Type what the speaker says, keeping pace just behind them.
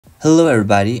Hello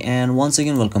everybody, and once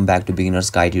again welcome back to Beginner's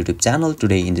Guide YouTube channel.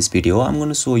 Today in this video I'm going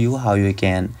to show you how you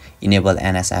can enable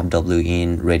NSFW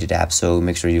in Reddit app, so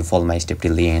make sure you follow my step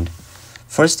till the end.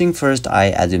 First thing first,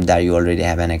 I assume that you already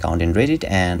have an account in Reddit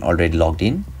and already logged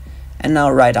in, and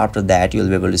now right after that you'll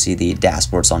be able to see the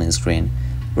dashboards on your screen,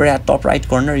 where at top right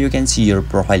corner you can see your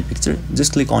profile picture.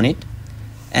 Just click on it,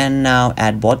 and now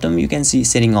at bottom you can see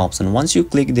setting option. Once you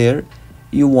click there,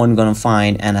 you won't gonna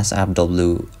find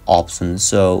NSFW option.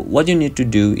 So what you need to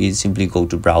do is simply go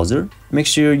to browser. Make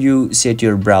sure you set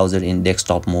your browser in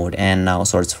desktop mode and now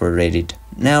search for Reddit.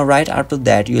 Now right after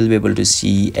that you'll be able to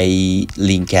see a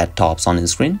link at top on the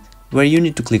screen where you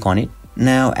need to click on it.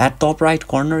 Now at top right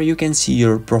corner you can see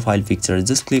your profile picture.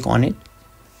 Just click on it,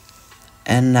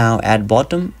 and now at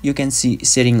bottom you can see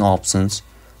setting options.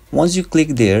 Once you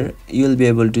click there, you'll be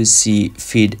able to see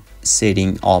feed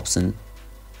setting option.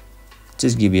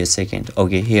 Just give me a second.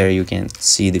 Okay, here you can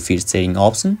see the feed setting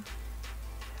option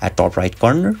at top right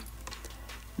corner.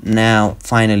 Now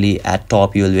finally at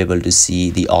top you will be able to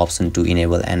see the option to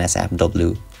enable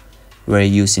NSFW, where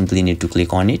you simply need to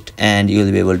click on it and you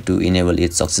will be able to enable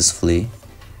it successfully.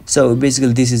 So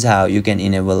basically this is how you can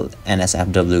enable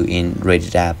NSFW in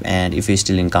Reddit app, and if you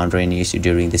still encounter any issue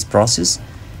during this process,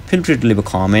 feel free to leave a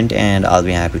comment and I'll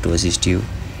be happy to assist you.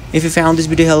 If you found this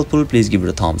video helpful, please give it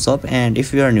a thumbs up, and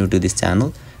if you are new to this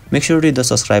channel, make sure to hit the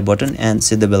subscribe button and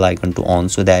set the bell icon to on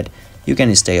so that you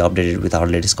can stay updated with our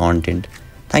latest content.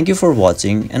 Thank you for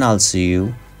watching, and I'll see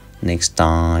you next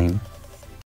time.